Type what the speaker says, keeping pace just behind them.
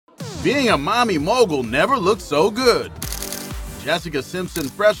Being a mommy mogul never looked so good. Jessica Simpson,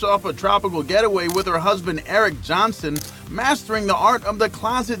 fresh off a tropical getaway with her husband Eric Johnson, mastering the art of the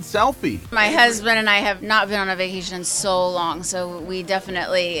closet selfie. My husband and I have not been on a vacation in so long, so we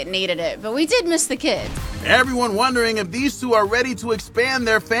definitely needed it. But we did miss the kids. Everyone wondering if these two are ready to expand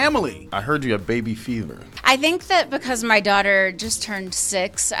their family. I heard you have baby fever. I think that because my daughter just turned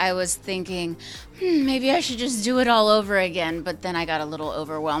 6, I was thinking, maybe I should just do it all over again. But then I got a little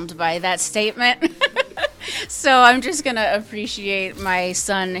overwhelmed by that statement. So I'm just going to appreciate my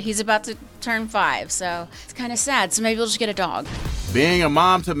son. He's about to turn 5, so it's kind of sad. So maybe we'll just get a dog. Being a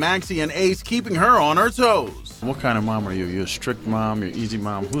mom to Maxie and Ace, keeping her on her toes. What kind of mom are you? You're a strict mom? You're an easy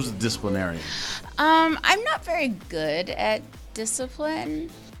mom? Who's the disciplinarian? I'm not very good at discipline.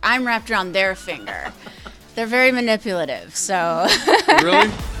 I'm wrapped around their finger. They're very manipulative, so.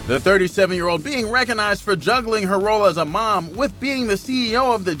 Really? The 37-year-old being recognized for juggling her role as a mom with being the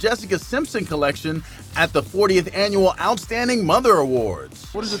CEO of the Jessica Simpson collection at the 40th Annual Outstanding Mother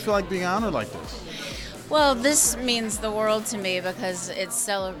Awards. What does it feel like being honored like this? Well, this means the world to me because it's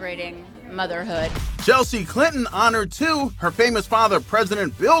celebrating motherhood. Chelsea Clinton honored too. Her famous father,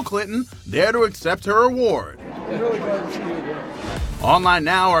 President Bill Clinton, there to accept her award. Online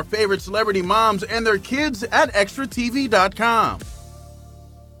now, our favorite celebrity moms and their kids at extratv.com.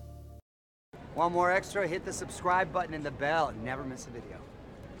 Want more extra? Hit the subscribe button and the bell and never miss a video.